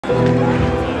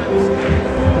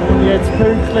Und jetzt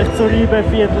pünktlich zur IB,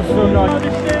 Viertelstunde noch. Die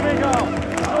Stimmung an.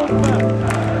 Super.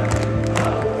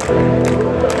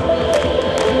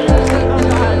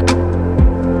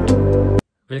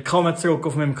 Willkommen zurück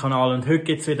auf meinem Kanal und heute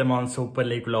gibt es wieder mal einen Super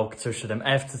League-Vlog zwischen dem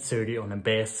FC Zürich und dem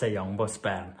BSC Young Boys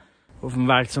Bern. Auf dem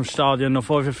Weg zum Stadion noch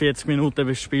 45 Minuten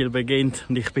bis das Spiel beginnt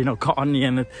und ich bin noch gar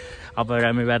nie. Aber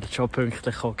wir werden schon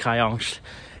pünktlich kommen, keine Angst.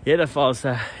 Jedenfalls,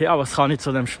 ja, was kann ich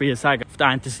zu dem Spiel sagen? Auf der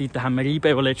einen Seite haben wir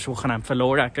IB, die letzte Woche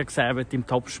verloren gegen Servet im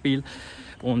Topspiel.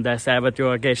 Und Servet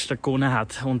ja gestern gewonnen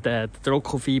hat und den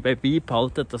Druck auf IB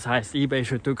beibehalten. Das heisst, IB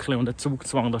ist heute wirklich unter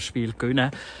Zugzwang, das Spiel zu gewinnen,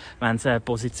 wenn sie eine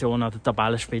Position an der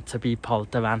Tabellenspitze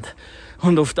beibehalten wollen.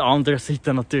 Und auf der anderen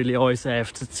Seite natürlich unser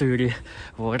FC Zürich,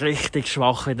 der richtig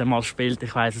schwach wieder mal spielt.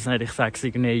 Ich weiss es nicht, ich sage es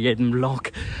irgendwie in jedem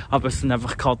Vlog, aber es sind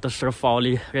einfach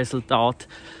katastrophale Resultate.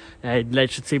 In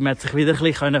letzter Zeit hat sich wieder ein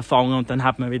bisschen fangen und dann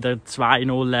hat man wieder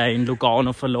 2-0 in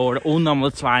Lugano verloren und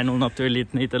nochmal 2-0 natürlich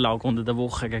die Niederlage unter der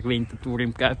Woche gegen Winterthur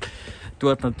im Cup.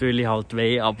 Tut natürlich halt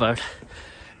weh, aber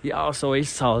ja, so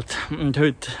ist es halt. Und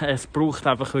heute, es braucht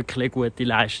einfach wirklich eine gute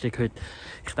Leistung heute.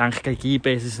 Ich denke, gegen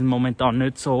IB ist es momentan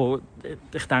nicht so,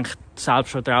 ich denke, das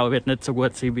Selbstvertrauen wird nicht so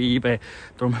gut sein wie IB.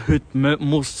 Darum heute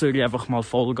muss Zürich einfach mal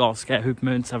Vollgas geben. Heute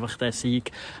müssen sie einfach den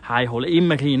Sieg heimholen.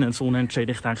 Immerhin ein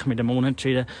Unentschieden. Ich denke, mit dem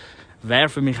Unentschieden wäre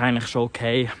für mich eigentlich schon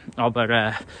okay. Aber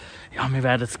ja, wir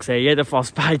werden es sehen.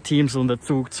 Jedenfalls beide Teams unter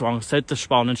Zugzwang. Es sollte ein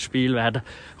spannendes Spiel werden.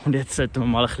 Und jetzt sollten wir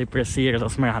mal ein bisschen pressieren,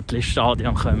 dass wir endlich ins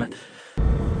Stadion kommen.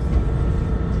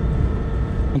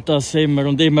 Und das sind wir.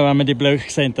 Und immer wenn wir die Blöcke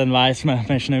sehen, dann weiss man,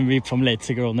 man ist nicht weit vom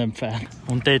Letzigrund entfernt.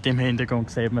 Und dort im Hintergrund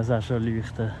sieht man es auch schon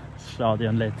leuchten. Das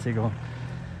Stadion Letzigrund.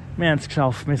 Wir haben es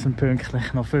geschafft, wir sind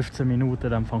pünktlich. Noch 15 Minuten,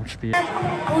 dann fängt das Spiel.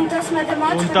 Und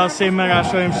da sind wir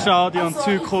auch schon im Stadion. Die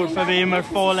Südkurve wie immer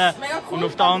voll. Und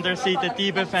auf der anderen Seite die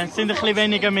IB-Fans sind ein bisschen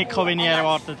weniger mitgekommen, wie ich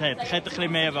erwartet hätte. Ich hätte ein bisschen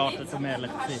mehr erwartet, um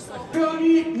ehrlich zu sein.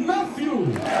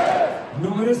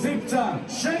 Nummer 17.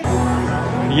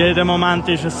 Jeden Moment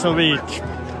ist es soweit.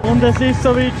 Und es ist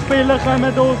soweit, die Spieler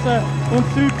kommen raus und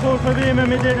die Südkurve wie immer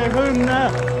mit ihren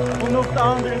Hymnen. Und auf der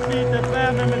anderen Seite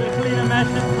Berner mit einem kleinen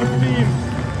Message fürs Team.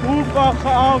 Aufwachen,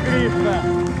 angreifen.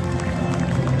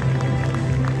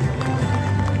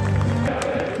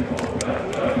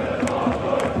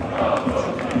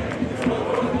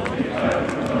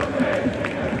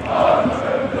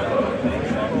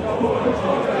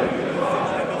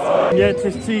 Jetzt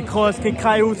ist die Zeit gekommen, es gibt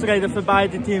keine Ausreden für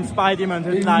beide Teams, beide müssen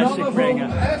heute Leistung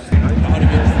bringen.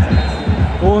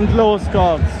 Und los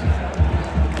geht's.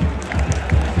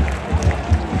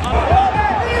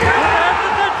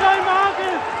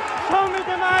 Schon mit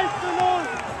dem 1:0.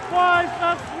 Boah, ist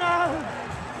das schnell.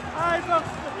 Einfach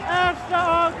erster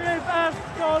Angriff,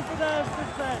 erstes Goal für den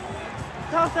FCZ.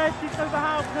 Das hätte ich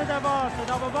überhaupt nicht erwartet,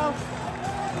 aber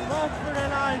was für eine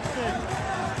Leistung.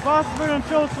 Was für ein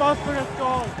Schuss, was für ein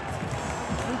Goal.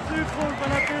 Die Südkurve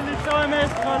natürlich schon im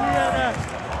Eskalieren.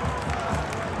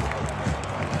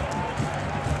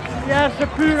 Die ersten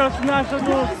Pyros sind auch schon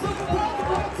los.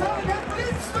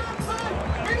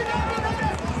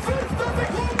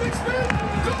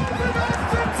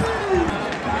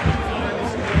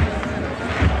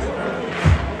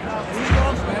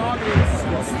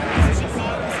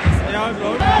 Oh,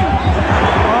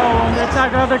 und jetzt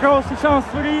hat er eine grosse Chance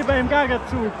für IB im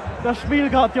Gegenzug. Das Spiel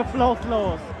geht ja flott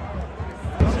los.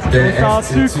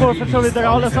 Die Südkurve schon wieder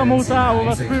alles am Aushauen,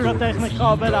 was Pyrotechnik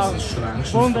anbelangt.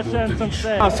 Wunderschön zum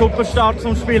Sehen. Super Start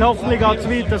zum Spiel, hoffentlich geht es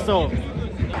weiter so. Und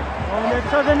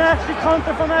jetzt schon der nächste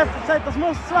Konter vom FCZ, das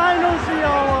muss 2-0 sein,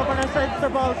 aber er setzt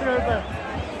den Ball drüber.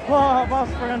 Wow, was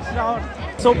für ein Start.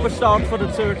 Super Start von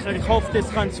den Zürcher. Ich hoffe, das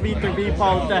können sie weiter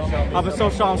beibehalten. Aber so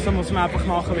Chancen muss man einfach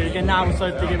machen, weil genau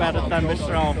solche werden dann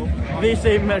bestraft. Wie es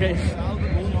immer ist.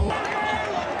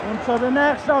 Und schon der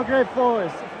nächste Angriff von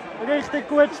uns. Richtig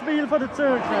gutes Spiel von den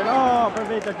Zürcher. Oh, aber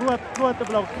wieder guter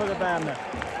Block von den Berner.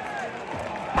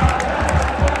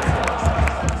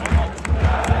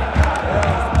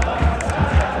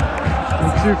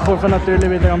 Und die Südkurve natürlich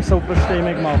wieder am super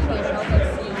Stimmung machen.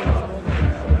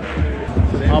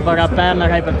 Aber auch die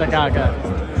Berner haben dagegen.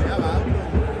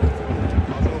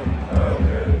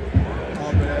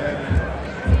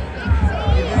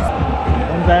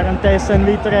 Und währenddessen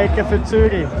weiter Ecke für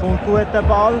Zürich. Kommt guter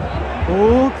Ball.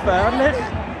 Gefährlich,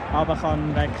 aber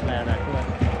kann wegklären. Gut.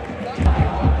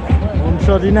 Und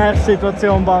schon die nächste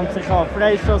Situation bahnt sich an.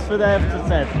 Freistoß für den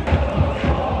FCZ.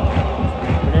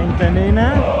 Bringt den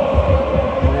rein.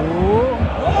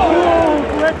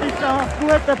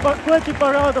 Gute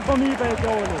Parade von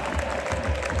IB-Goalie.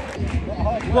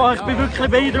 Wow, ich bin wirklich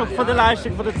beeindruckt von der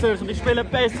Leistung der Zürcher. Die spielen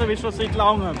besser wie schon seit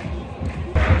langem.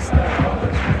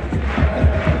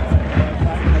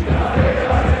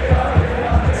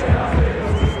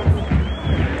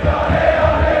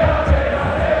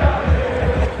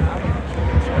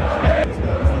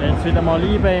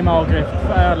 mal IB im Angriff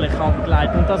gefährlich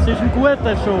abgeleitet. Und das ist ein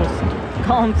guter Schuss.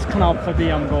 Ganz knapp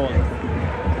vorbei am Goal.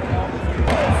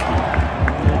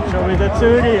 Jetzt schon wieder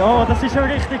Zürich. Oh, das ist schon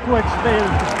richtig gut gespielt.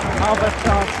 Aber die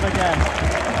Chance vergessen.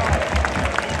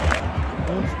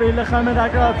 Und die Spieler kommen da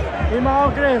gerade im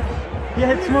Angriff.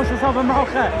 Jetzt muss er es aber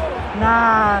machen.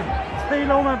 Nein, zu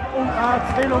viel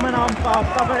umeinander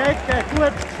passt. Aber Ecke,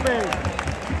 gut gespielt.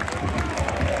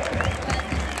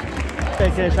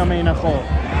 Ecke ist am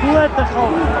reingekommen. Guter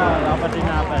Kopfball, aber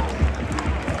daneben.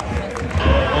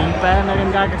 Und Berner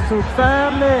im Gegenzug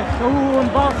gefährlich. Und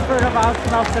was für eine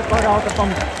Weltklasse-Parade vom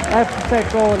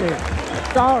FCZ-Goalie.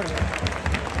 Stark.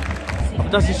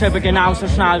 Das ist eben genauso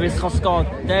schnell, wie es geht.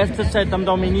 Der FCZ am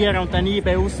Dominieren und dann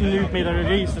IB außen nichts mit einer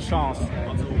riesen Chance.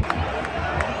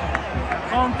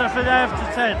 Konter für den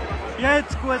FCZ.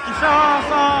 Jetzt gute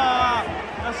Chance.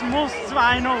 Das muss 2-0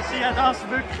 sein. Das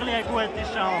ist wirklich eine gute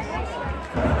Chance.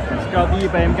 Jetzt gerade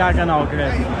IB im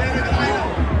Gegenangriff.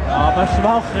 Aber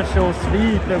schwacher Schuss,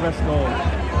 weit übers Goal.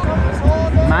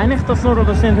 Meine ich das nur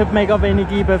oder sind heute mega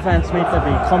wenige IB-Fans mit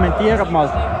dabei? Kommentiert mal,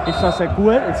 ist das ein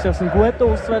guter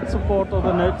Auswärtssupport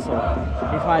oder nicht so?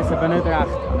 Ich weiß aber nicht recht.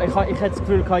 Ich hätte das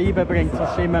Gefühl, IB bringt so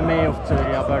Stimmen mehr auf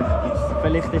Zürich, aber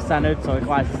vielleicht ist es auch nicht so, ich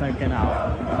weiß es nicht genau.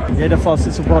 Jedenfalls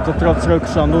sind Supporter trotz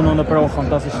Rückstand ununterbrochen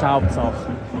und das ist die Hauptsache.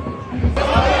 Jetzt das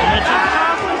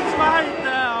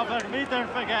Zweite, aber wieder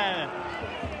vergeben.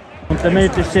 Und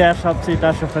damit ist die erste Halbzeit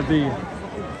auch schon vorbei.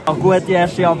 Eine gute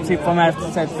erste Halbzeit vom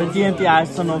FCZ, verdient die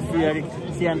 1:0-Führung.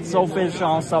 Sie haben so viele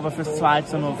Chancen, aber für das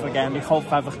 2:0 vergeben. Ich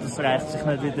hoffe einfach, das rächt sich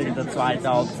nicht wieder in der zweiten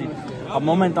Halbzeit. Aber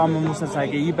momentan man muss man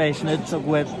sagen, IB ist nicht so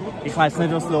gut. Ich weiss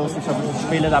nicht, was los ist, aber sie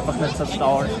spielen einfach nicht so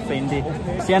stark, finde ich.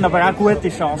 Sie haben aber auch gute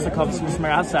Chancen gehabt, das muss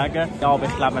man auch sagen. Ja, aber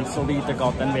ich glaube, wenn es so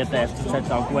weitergeht, dann wird der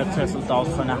FCZ auch ein gutes Resultat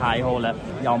heimholen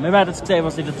können. Ja, wir werden sehen,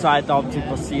 was in der zweiten Halbzeit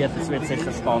passiert. Es wird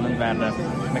sicher spannend werden.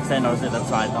 Wir sehen uns in der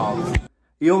zweiten Halbzeit.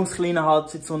 Jungs, kleiner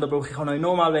Halbzeitsunterbruch. Ich kann euch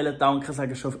nochmal danken,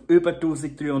 sagen schon über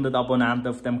 1300 Abonnenten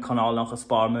auf dem Kanal nach ein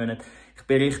paar Monaten. Ich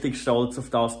bin richtig stolz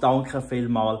auf das. Danke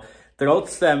vielmals.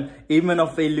 Trotzdem, immer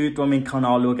noch viele Leute, die meinen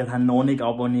Kanal schauen, haben noch nicht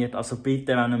abonniert. Also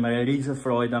bitte, wenn ihr mir eine riesen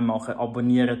Freude machen,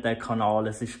 abonniert den Kanal.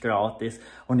 Es ist gratis.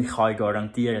 Und ich kann euch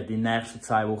garantieren, die nächsten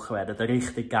 2 Wochen werden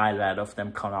richtig geil werden auf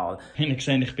dem Kanal. Ihr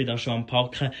seht, ich bin da schon am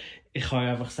Packen. Ich kann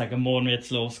einfach sagen, morgen wird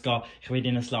es losgehen. Ich will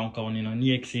in ein Land gehen, wo ich noch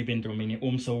nie war, darum bin ich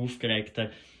umso aufgeregter.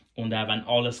 Und auch wenn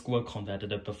alles gut kommt, werden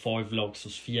etwa 5 Vlogs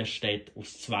aus 4 Städten,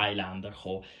 aus 2 Ländern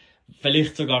kommen.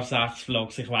 Vielleicht sogar 6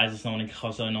 Vlogs, ich weiß es noch nicht, ich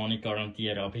kann es euch noch nicht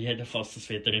garantieren. Aber jedenfalls, das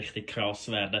wird richtig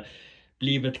krass werden.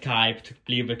 Bleibt gehypt,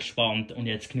 bleibt gespannt und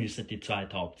jetzt geniessen die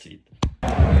zweite Halbzeit.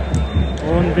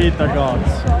 Und weiter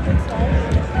geht's.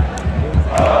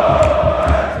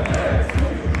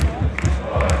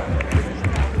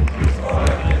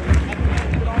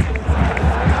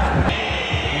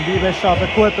 IB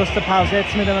startet gut aus der Pause,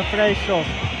 jetzt mit einem Freistoß.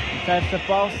 Zuerst der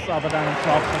Pass, aber dann ein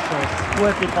schwacher Schuss.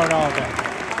 Gute Parade.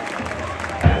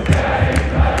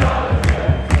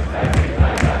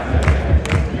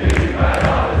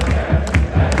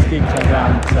 Es gibt keine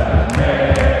Grenzen.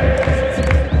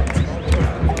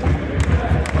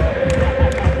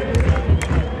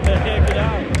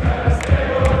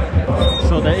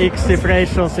 So, der x-te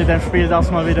Freistoß in dem Spiel,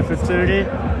 das mal wieder für Zürich.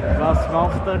 Was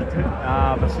macht er?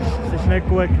 Ja, aber es ist nicht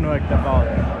gut genug, der Ball.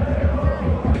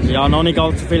 Ja, noch nicht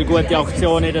allzu viele gute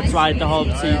Aktionen in der zweiten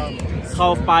Halbzeit. Es kann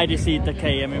auf beide Seiten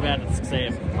gehen, wir werden es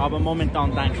sehen. Aber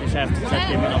momentan denke ich, ist FCZ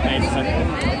immer noch besser.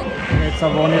 Jetzt,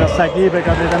 wo ich das sage, IB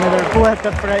gerade wieder mit einer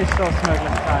guten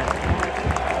Freistoßmöglichkeit.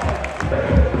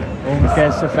 Und die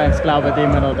Gästefans glauben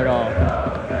immer noch dran.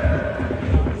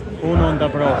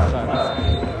 Ununterbrochen.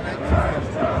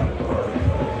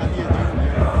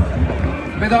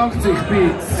 Bedankt sich bei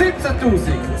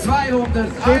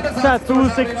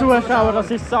 17.200 Zuschauer, das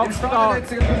ist Samstag.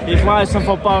 Ich weiss,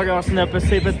 vor ein paar Jahren sind etwa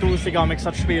 7.000 haben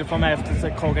das Spiel vom FCZ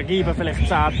gekommen. Geben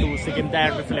vielleicht 10.000, im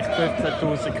Derby vielleicht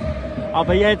 15.000.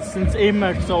 Aber jetzt sind es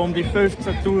immer so um die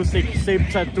 15.000,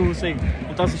 17.000.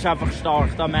 Und das ist einfach stark,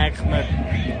 da merkt man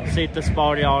seit ein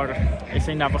paar Jahren, es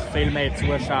sind einfach viel mehr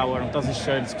Zuschauer und das ist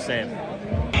schön zu sehen.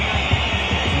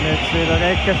 Und jetzt wieder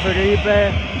Ecke für IB,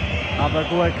 aber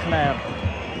gut geklärt.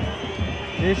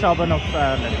 Ist aber noch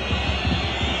gefährlich.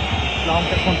 Die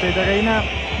Flanke kommt wieder rein.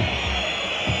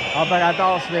 Aber auch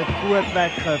das wird gut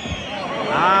weggeköpft.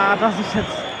 Ah, das ist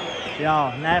jetzt...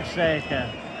 Ja, nächste Ecke.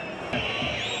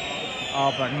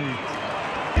 Aber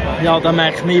nicht. Ja, da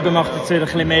merkt man, IB macht jetzt wieder ein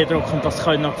bisschen mehr Druck und das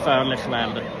könnte noch gefährlich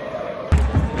werden.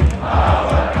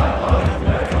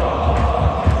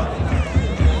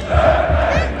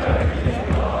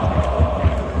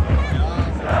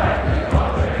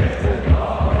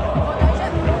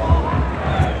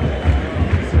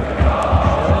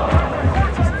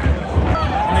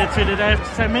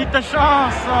 FCZ mit der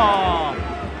Chance. Oh.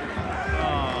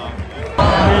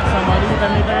 Jetzt nochmal Ibe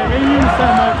mit einer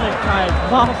riesen Möglichkeit.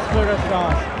 Was für eine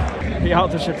Chance. Ja,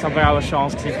 das war jetzt aber auch eine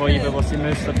Chance von Ibe, die sie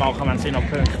müssten machen, wenn sie noch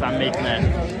Punkte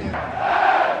mitnehmen.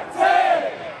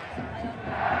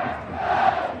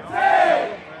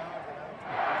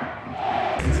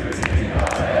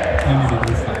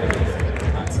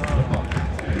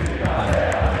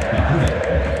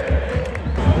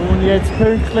 Und jetzt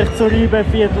pünktlich zur Ibe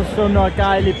Viertelstunde noch eine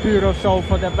geile Pyroshow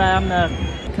von den Berner.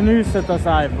 Geniessen das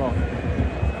einfach.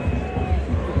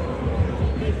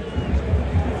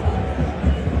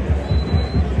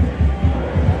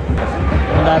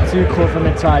 Und auch die Südkurve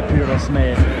mit 2 Pyros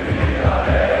mehr.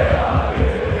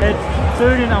 Jetzt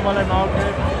Zürich nochmal im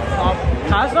Angriff.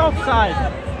 Kein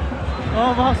Offside.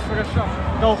 Oh, was für ein Schach.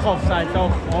 Doch Offside,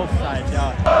 doch Offside,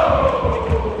 ja.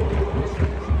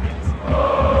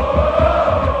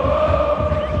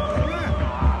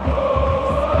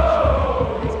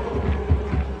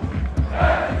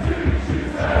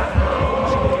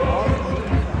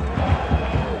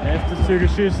 Zürcher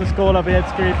Südkurve das Goal, aber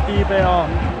jetzt greift Ibe an.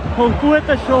 Und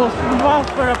guter Schuss, und was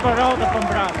für eine Parade vom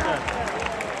Bretter.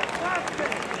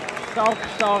 Stark,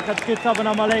 stark, jetzt gibt es aber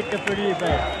noch mal Ecke für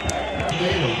Ibe. Die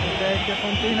Ecke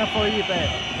kommt rein von Ibe.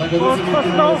 Kurz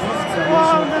verschlossen,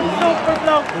 wow, ein super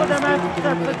Block von dem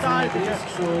FCZ-Verteidiger.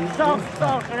 Stark,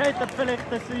 stark, rettet vielleicht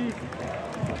den Sieg.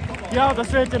 Ja,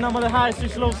 das wird ja nochmal eine heiße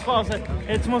Schlussphase.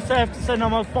 Jetzt muss der FCZ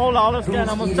nochmal voll alles geben,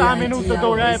 nochmal 10 Minuten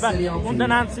durchheben und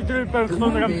dann haben sie 3 Punkte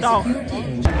unter dem Dach. Und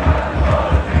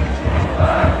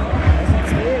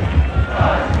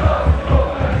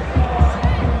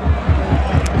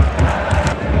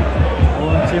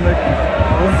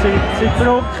sie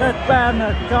drücken die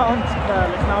Berner ganz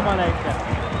gefährlich, nochmal Ecke.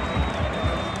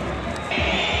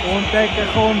 Und die Ecke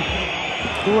kommt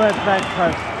gut weg.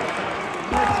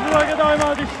 Jetzt schaut euch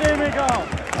mal die Stimmung an.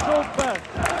 Super.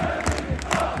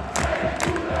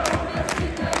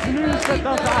 Geniessen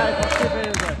das einfach, die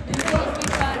Bilder.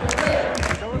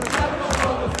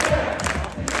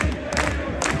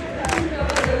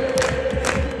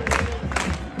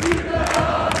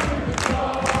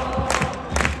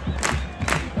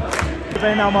 Ich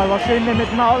bin einmal wahrscheinlich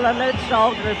mit dem allerletzten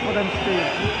Angriff von dem Spiel.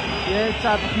 Jetzt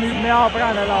einfach nicht mehr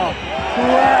anbrennen lassen. Gut.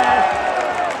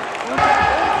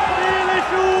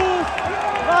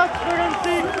 Was für ein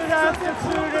Sieg für den FC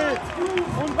Zürich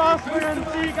und was für ein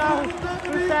Sieg auch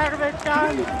für Servet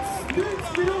Genf.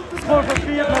 Kurve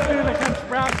 4 natürlich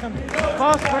entsprechend.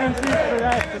 Was für ein Sieg für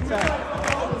den FCZ.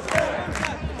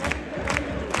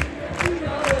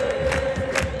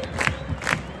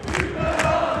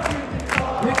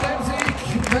 Mit dem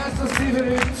Sieg heißt das Ziel für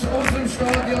unserem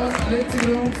Stadion. Letzte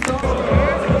Runde.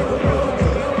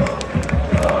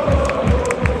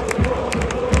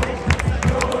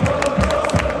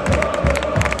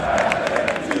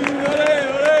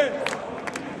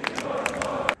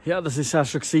 Ja, das war auch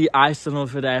schon 1:0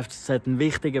 für den FCZ, ein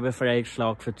wichtiger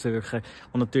Befreiungsschlag für die Zürcher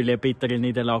und natürlich eine bittere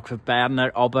Niederlage für die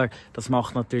Berner, aber das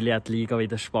macht natürlich auch die Liga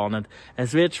wieder spannend.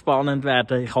 Es wird spannend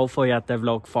werden, ich hoffe, euch hat der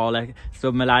Vlog gefallen. Es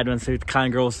tut mir leid, wenn es heute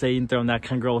kein grosses Intro und auch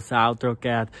kein grosses Outro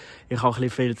gegeben hat. Ich habe ein bisschen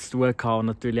viel zu tun gehabt und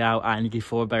natürlich auch einige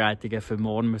Vorbereitungen für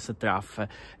morgen müssen treffen.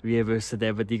 Wie ihr wisst,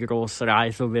 eben die grosse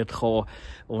Reise wird kommen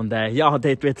und ja,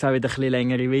 dort wird es auch wieder ein bisschen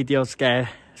längere Videos geben,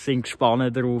 sind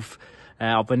gespannt drauf.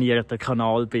 Abonniert den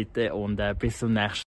Kanal bitte und bis zum nächsten Mal.